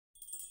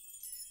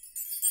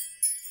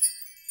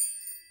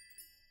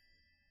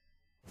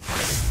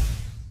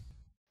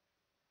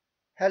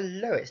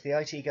Hello, it's the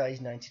IT Guys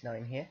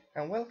 99 here,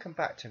 and welcome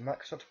back to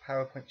Microsoft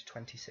PowerPoint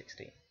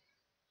 2016.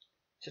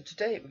 So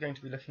today we're going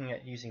to be looking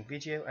at using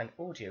video and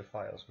audio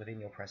files within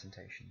your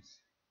presentations.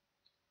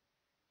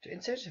 To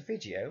insert a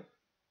video,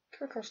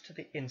 come across to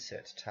the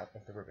Insert tab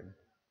of the ribbon.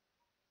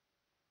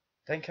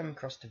 Then come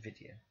across to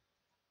Video.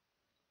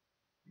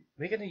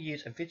 We're going to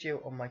use a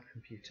video on my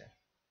computer.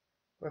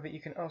 However, you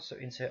can also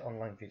insert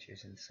online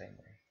videos in the same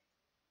way.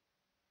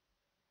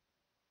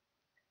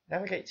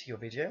 Navigate to your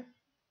video,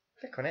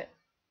 click on it,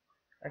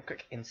 and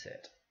click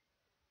Insert.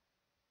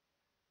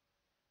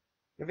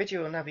 Your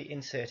video will now be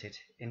inserted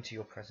into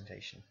your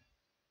presentation.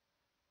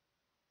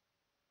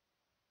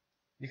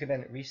 You can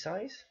then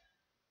resize,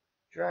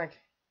 drag,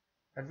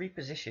 and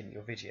reposition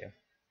your video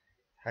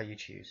how you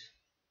choose,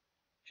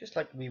 just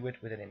like we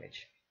would with an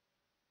image.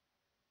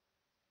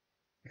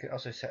 You can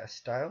also set a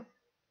style,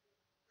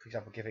 for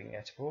example giving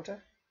it a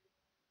border,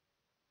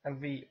 and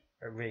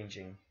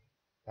rearranging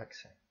like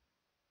so.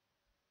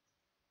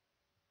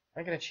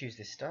 I'm going to choose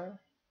this style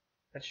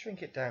and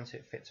shrink it down so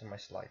it fits on my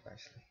slide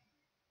nicely.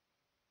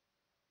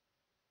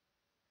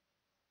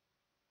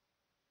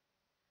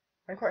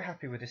 I'm quite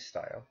happy with this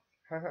style,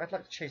 however I'd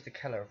like to change the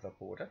colour of the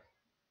border,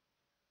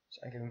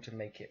 so I'm going to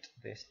make it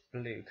this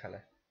blue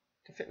colour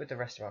to fit with the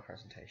rest of our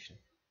presentation.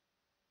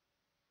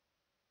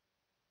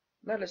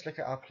 Now let's look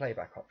at our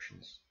playback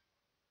options.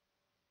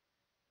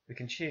 We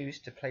can choose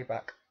to play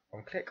back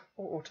on click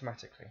or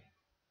automatically.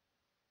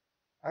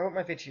 I want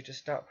my video to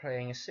start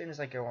playing as soon as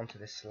I go onto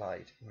this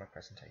slide in my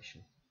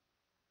presentation.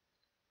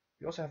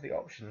 You also have the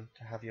option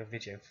to have your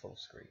video full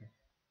screen.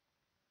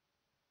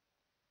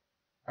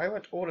 I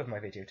want all of my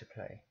video to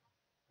play.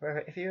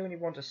 However, if you only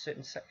want a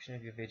certain section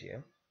of your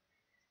video,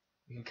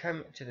 you can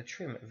come to the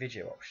Trim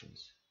Video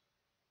options,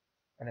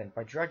 and then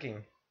by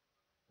dragging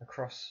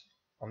across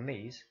on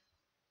these,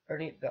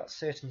 only that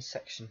certain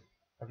section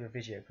of your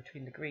video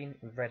between the green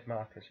and red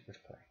markers would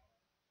play.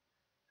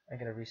 I'm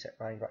going to reset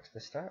mine back to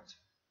the start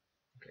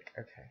and click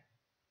OK.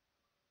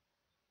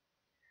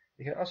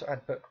 You can also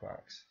add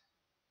bookmarks.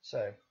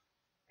 So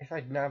if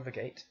I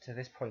navigate to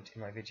this point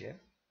in my video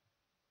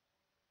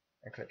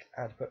and click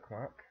Add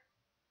Bookmark,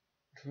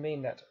 it will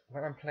mean that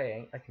when I'm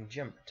playing I can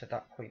jump to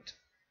that point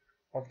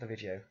of the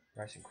video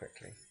nice and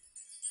quickly.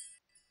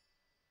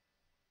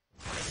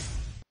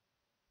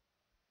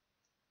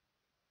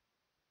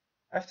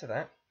 After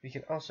that, we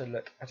can also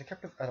look at a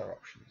couple of other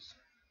options.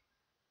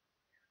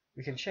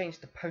 We can change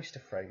the poster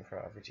frame for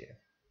our video.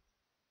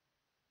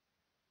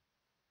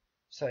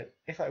 So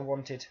if I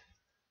wanted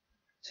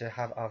to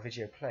have our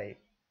video play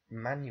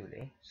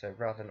manually, so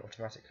rather than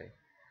automatically,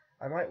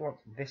 I might want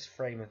this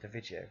frame of the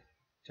video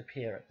to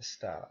appear at the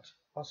start,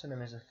 also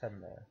known as a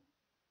thumbnail.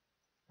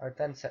 I would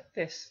then set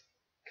this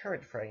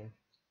current frame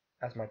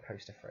as my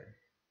poster frame.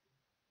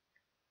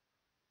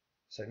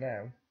 So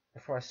now,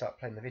 before I start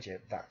playing the video,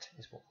 that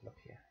is what will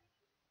appear.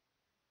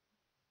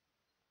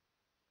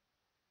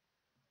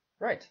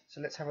 Right,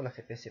 so let's have a look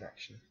at this in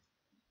action.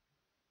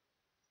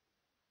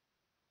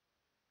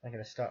 I'm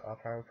going to start our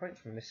PowerPoint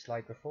from this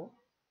slide before.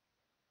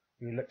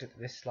 We looked at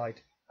this slide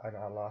in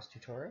our last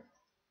tutorial.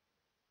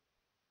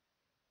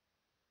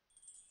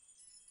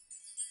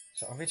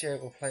 So our video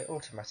will play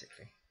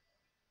automatically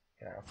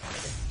in our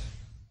PowerPoint.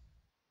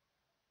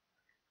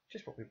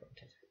 Just what we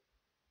wanted.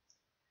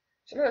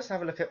 So now let's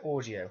have a look at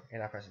audio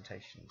in our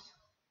presentations.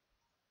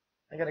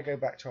 I'm going to go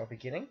back to our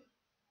beginning,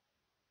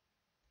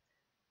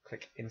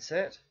 click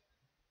Insert,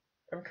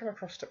 and come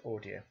across to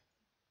Audio.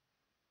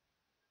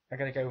 I'm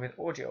going to go with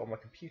audio on my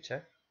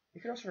computer.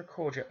 You can also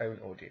record your own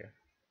audio.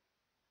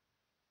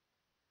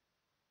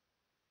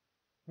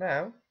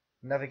 Now,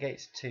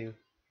 navigate to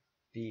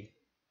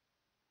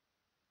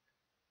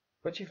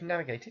once you've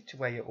navigated to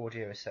where your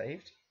audio is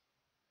saved,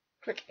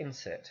 click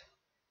Insert.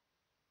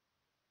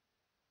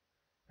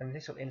 And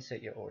this will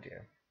insert your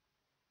audio.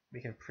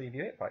 We can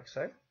preview it like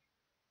so.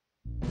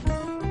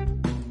 I'm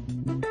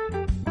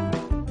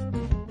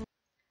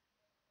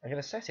going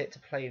to set it to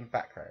play in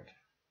background.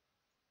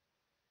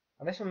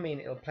 And this will mean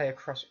it will play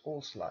across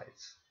all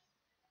slides.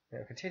 It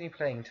will continue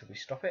playing until we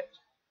stop it.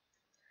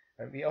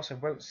 And we also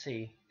won't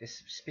see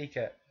this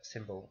speaker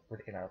symbol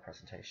within our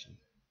presentation.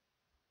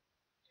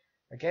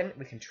 Again,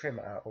 we can trim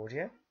our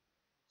audio.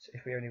 So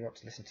if we only want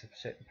to listen to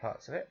certain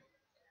parts of it,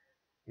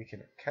 we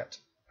can cut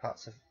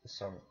parts of the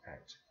song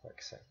out,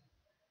 like so.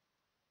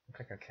 And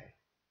click OK.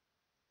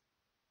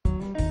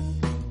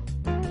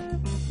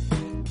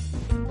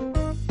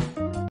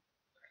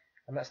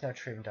 And that's now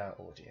trimmed our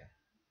audio.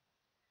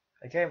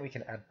 Again, we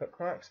can add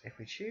bookmarks if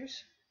we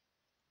choose,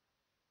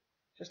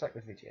 just like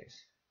with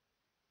videos.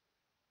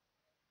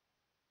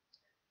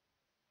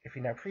 If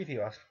we now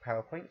preview our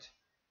PowerPoint,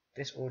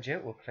 this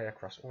audio will play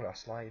across all our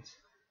slides,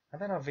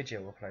 and then our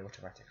video will play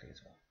automatically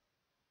as well.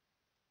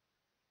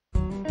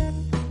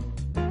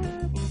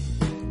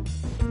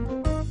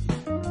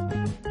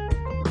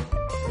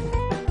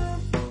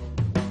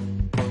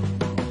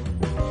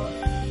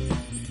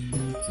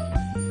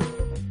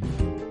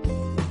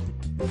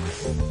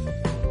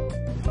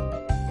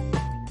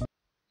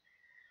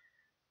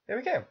 There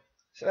we go.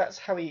 So that's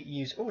how we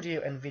use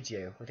audio and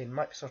video within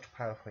Microsoft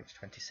PowerPoint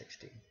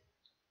 2016.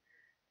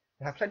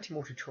 We'll have plenty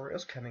more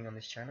tutorials coming on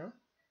this channel,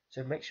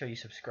 so make sure you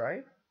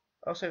subscribe.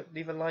 Also,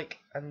 leave a like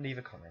and leave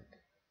a comment.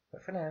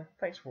 But for now,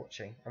 thanks for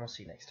watching, and we'll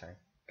see you next time.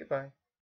 Goodbye.